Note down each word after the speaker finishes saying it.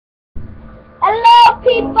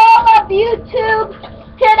people of YouTube?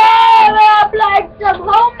 Today we're playing some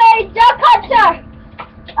homemade duck hunter.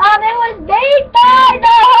 It was made by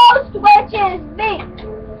the host, which is me.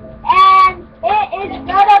 And it is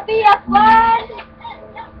gonna be a fun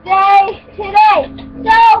day today.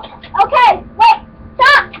 So, okay, wait,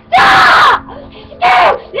 stop!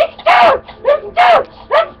 Let's do!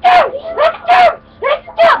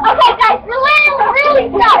 Okay guys, really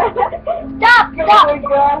stop!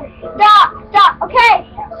 Stop, okay?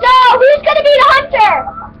 So, who's gonna be the hunter?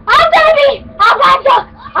 I'm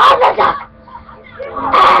the duck!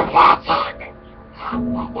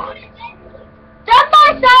 Dumbo,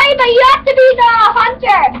 sorry, but you have to be the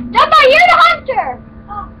hunter. Dumbo, you're the hunter.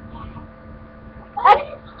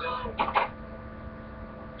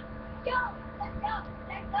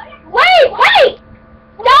 Wait!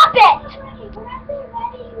 Stop it!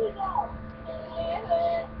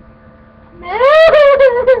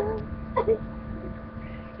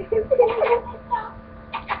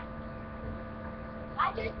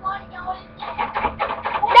 I just want to go in there.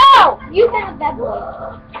 No! You've been a bad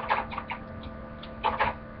boy.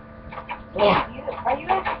 Yeah. Are you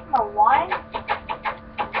guys taking a wine?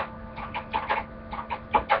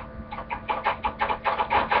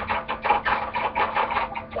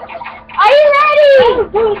 Are you ready?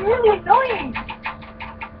 That was really annoying.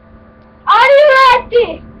 Are you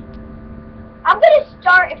ready? I'm gonna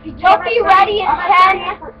start if you don't be ready in 10.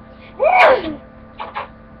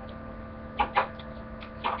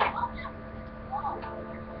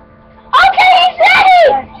 Okay,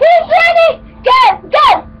 he's ready! Go!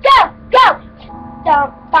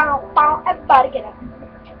 Down, everybody get up.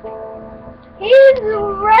 He's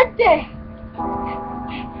ready.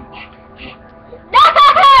 No!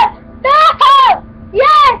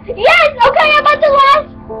 Yes! Okay, I'm at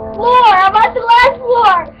the last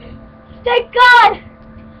floor. Thank God.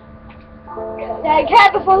 Thank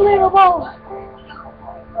heaven for little boy.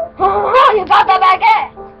 You got that back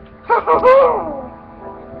in.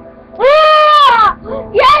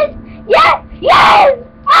 Yes!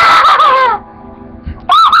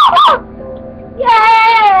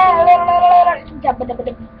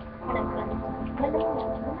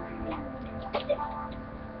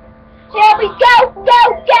 Here we go!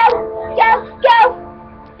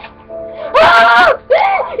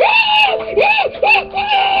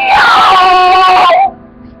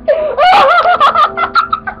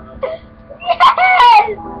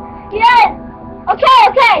 Yes!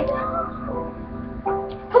 Okay.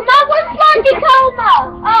 Come on, where's Spongy Coma?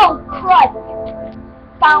 Oh, crud.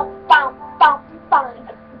 Bow.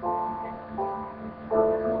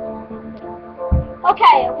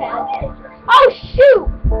 Okay. Oh, shoot!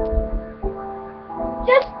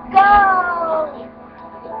 Just go!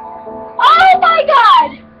 Oh my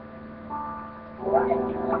God!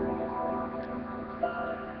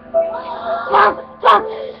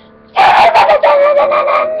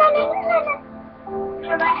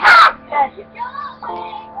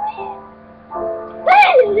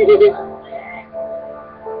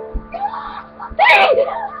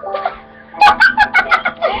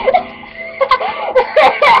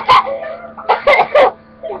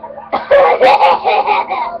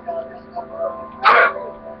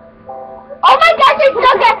 Oh my gosh, I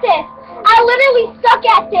suck at this! I literally suck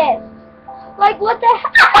at this! Like, what the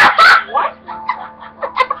heck? What?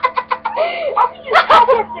 How can you suck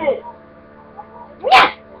at this?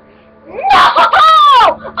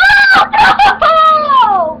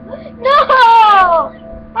 No!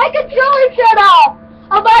 My controller shut off!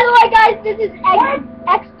 Oh, by the way, guys, this is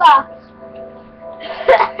Xbox.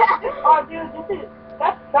 Oh, dude,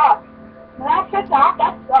 that sucks. When that shuts off,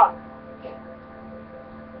 that sucks.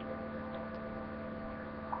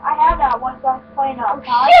 I have that once I was playing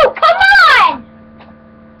outside. Shoot, come on!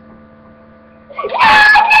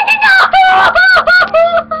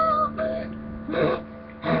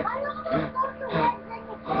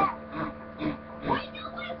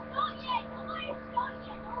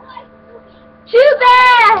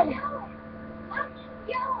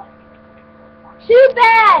 Too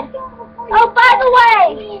bad! Oh, by the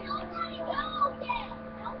way!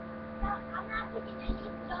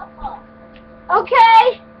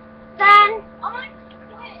 Okay, then.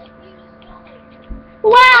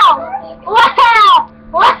 Wow!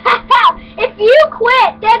 If you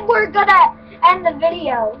quit, then we're gonna end the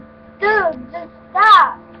video. Dude, just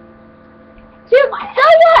stop. Dude, so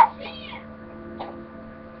what?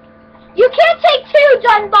 You can't take two,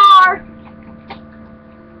 Dunbar!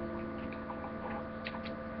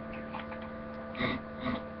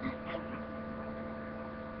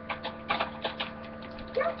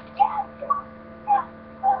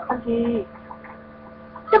 Okay.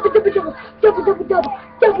 The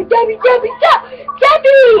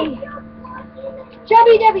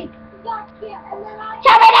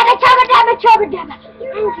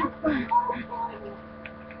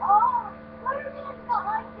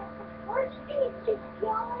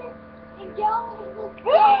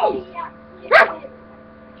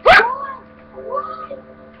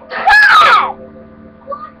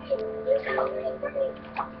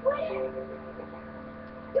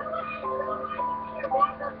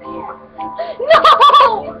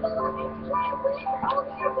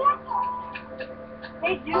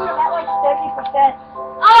Hey dude, I'm at like 70%.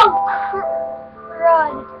 Oh,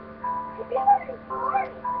 crud.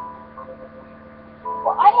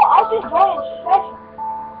 Well, I'll just join and session.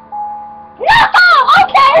 No!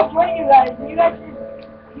 Okay! I'll join you guys. You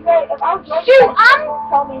guys, if I'll join Shoot, you guys,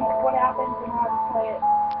 tell me what happens and how to play it.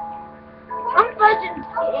 I'm fucking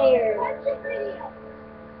scared.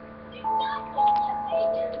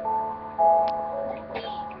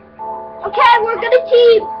 Okay, we're gonna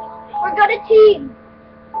team. We're gonna team.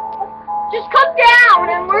 Just come down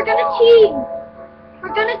and we're gonna team.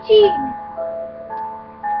 We're gonna team.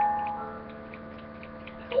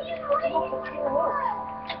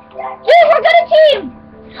 Dude, we're gonna team.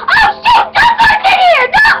 Oh shit! Don't fuck in here!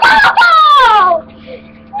 No!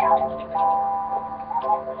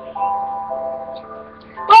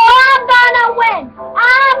 Well, I'm gonna win.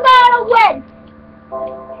 I'm gonna win.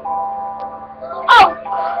 Oh.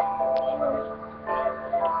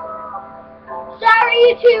 Sorry,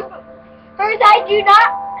 YouTubers, I do not.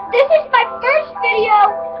 This is my first video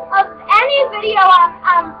of any video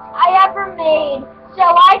I ever made, so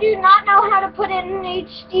I do not know how to put it in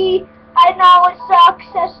HD. I know it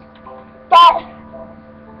sucks, but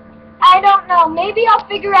I don't know. Maybe I'll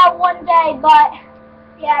figure out one day. But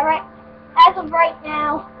yeah, right. As of right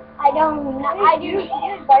now, I don't. I do. You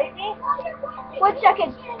invite me? 1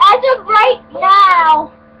 second. As of right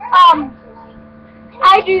now,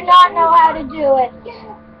 I do not know how to do it.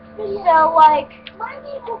 So, like, My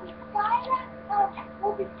name will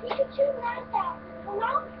be Pikachu Nathan, and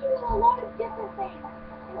I'll do a lot of different things,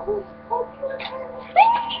 including Pokemon.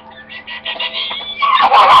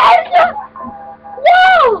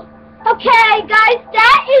 Whoa! Okay, guys,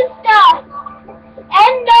 that is the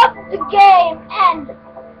end of the game, and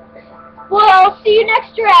we'll see you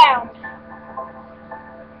next round.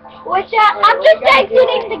 Which, I'm just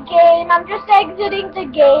exiting the game. I'm just exiting the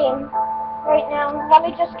game right now. Let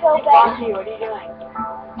me just go back. What are you doing?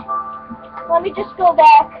 Let me just go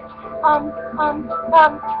back.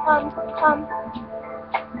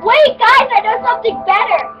 Wait, guys, I know something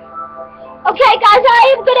better. Okay, guys,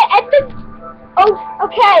 I am gonna end the. Oh,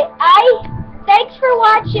 okay. Thanks for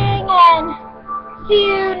watching, and see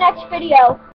you next video.